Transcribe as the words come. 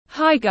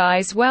Hi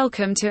guys,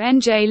 welcome to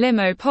NJ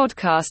Limo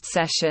podcast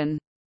session.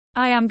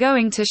 I am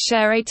going to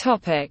share a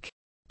topic.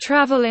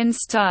 Travel in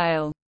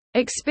style.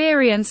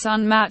 Experience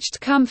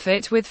unmatched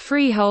comfort with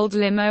Freehold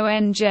Limo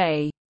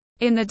NJ.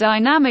 In the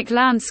dynamic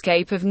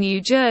landscape of New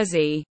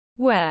Jersey,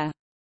 where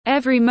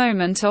every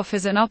moment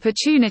offers an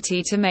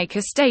opportunity to make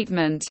a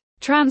statement,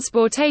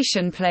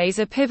 transportation plays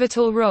a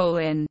pivotal role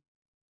in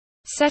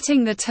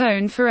setting the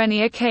tone for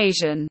any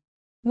occasion.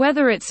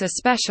 Whether it's a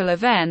special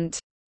event,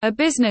 a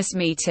business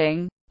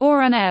meeting,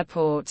 or an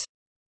airport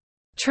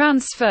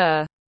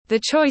transfer,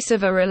 the choice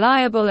of a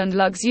reliable and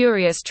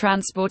luxurious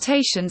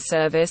transportation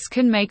service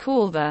can make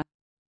all the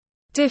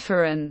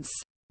difference.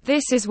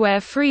 This is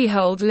where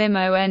Freehold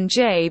Limo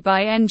NJ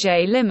by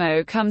NJ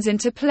Limo comes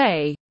into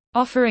play,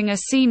 offering a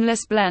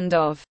seamless blend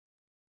of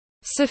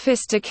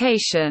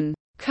sophistication,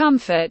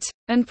 comfort,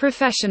 and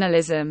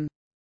professionalism.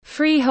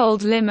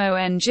 Freehold Limo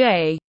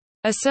NJ,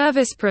 a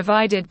service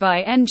provided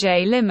by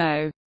NJ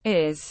Limo,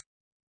 is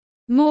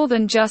more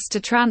than just a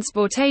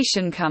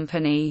transportation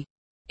company.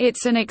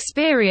 It's an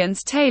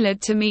experience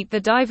tailored to meet the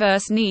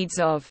diverse needs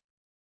of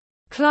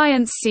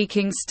clients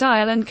seeking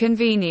style and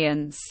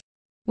convenience.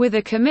 With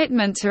a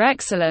commitment to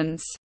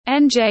excellence,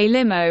 NJ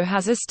Limo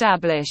has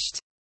established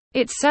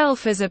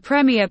itself as a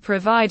premier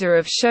provider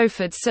of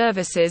chauffeured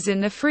services in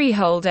the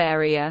Freehold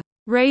area,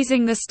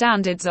 raising the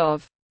standards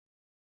of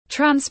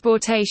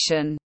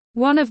transportation.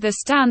 One of the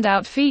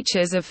standout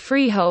features of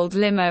Freehold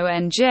Limo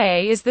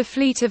NJ is the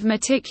fleet of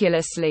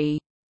meticulously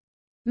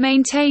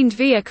maintained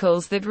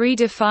vehicles that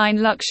redefine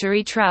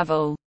luxury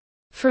travel.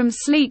 From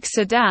sleek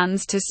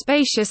sedans to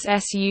spacious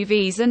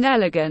SUVs and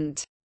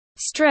elegant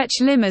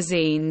stretch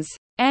limousines,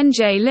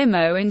 NJ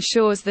Limo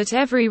ensures that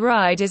every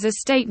ride is a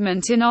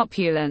statement in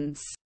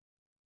opulence.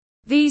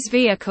 These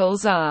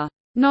vehicles are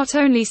not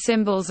only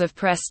symbols of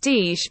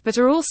prestige but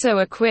are also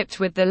equipped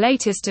with the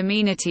latest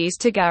amenities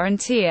to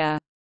guarantee a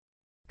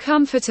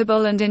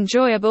comfortable and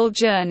enjoyable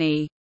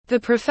journey.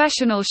 The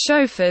professional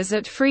chauffeurs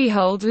at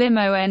Freehold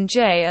Limo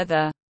NJ are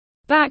the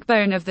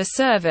backbone of the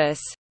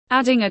service,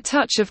 adding a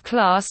touch of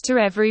class to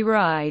every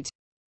ride.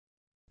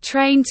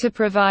 Trained to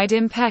provide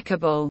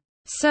impeccable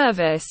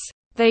service,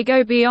 they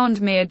go beyond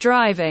mere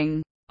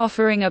driving,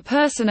 offering a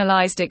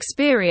personalized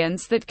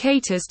experience that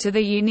caters to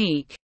the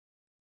unique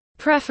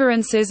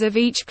preferences of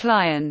each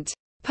client.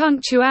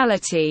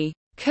 Punctuality,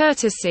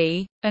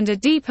 courtesy, and a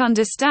deep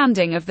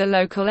understanding of the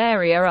local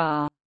area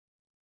are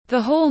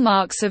the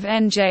hallmarks of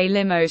NJ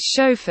Limo's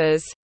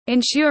chauffeurs,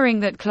 ensuring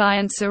that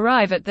clients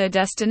arrive at their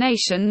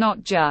destination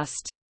not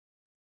just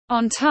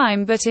on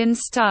time but in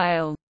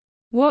style.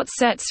 What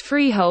sets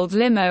Freehold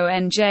Limo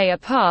NJ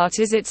apart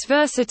is its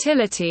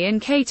versatility in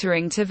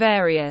catering to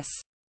various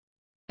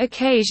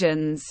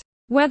occasions.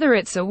 Whether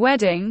it's a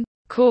wedding,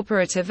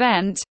 corporate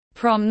event,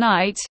 prom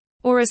night,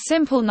 or a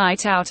simple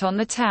night out on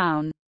the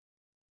town,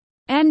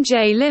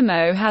 NJ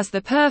Limo has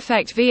the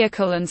perfect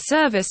vehicle and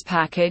service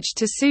package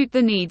to suit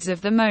the needs of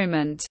the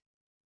moment.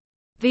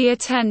 The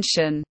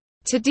attention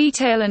to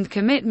detail and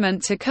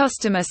commitment to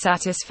customer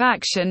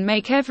satisfaction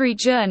make every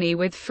journey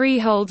with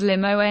Freehold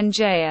Limo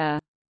NJ a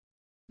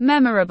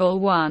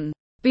memorable one.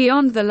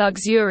 Beyond the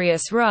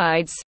luxurious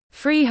rides,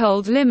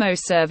 Freehold Limo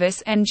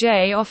Service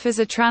NJ offers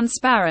a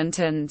transparent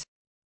and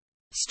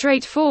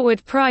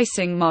straightforward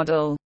pricing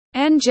model.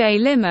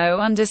 NJ Limo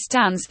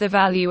understands the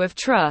value of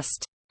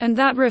trust, and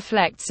that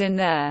reflects in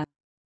their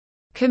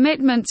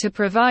commitment to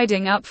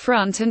providing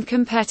upfront and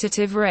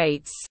competitive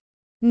rates.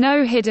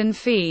 No hidden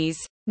fees,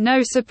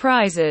 no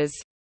surprises.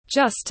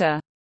 Just a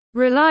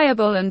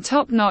reliable and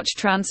top-notch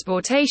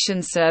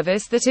transportation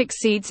service that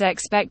exceeds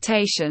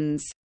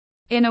expectations.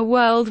 In a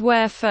world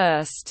where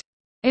first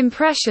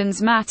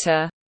impressions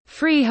matter,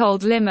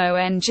 Freehold Limo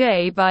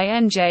NJ by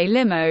NJ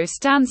Limo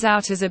stands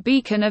out as a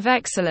beacon of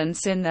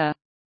excellence in the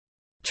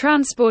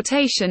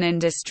transportation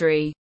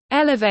industry.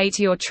 Elevate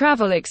your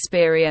travel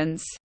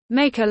experience,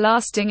 make a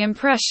lasting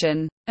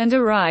impression, and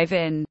arrive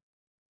in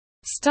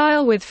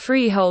style with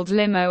Freehold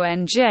Limo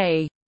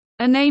NJ,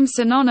 a name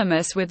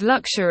synonymous with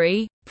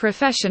luxury,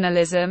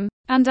 professionalism,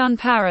 and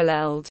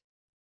unparalleled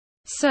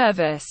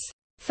service.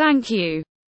 Thank you.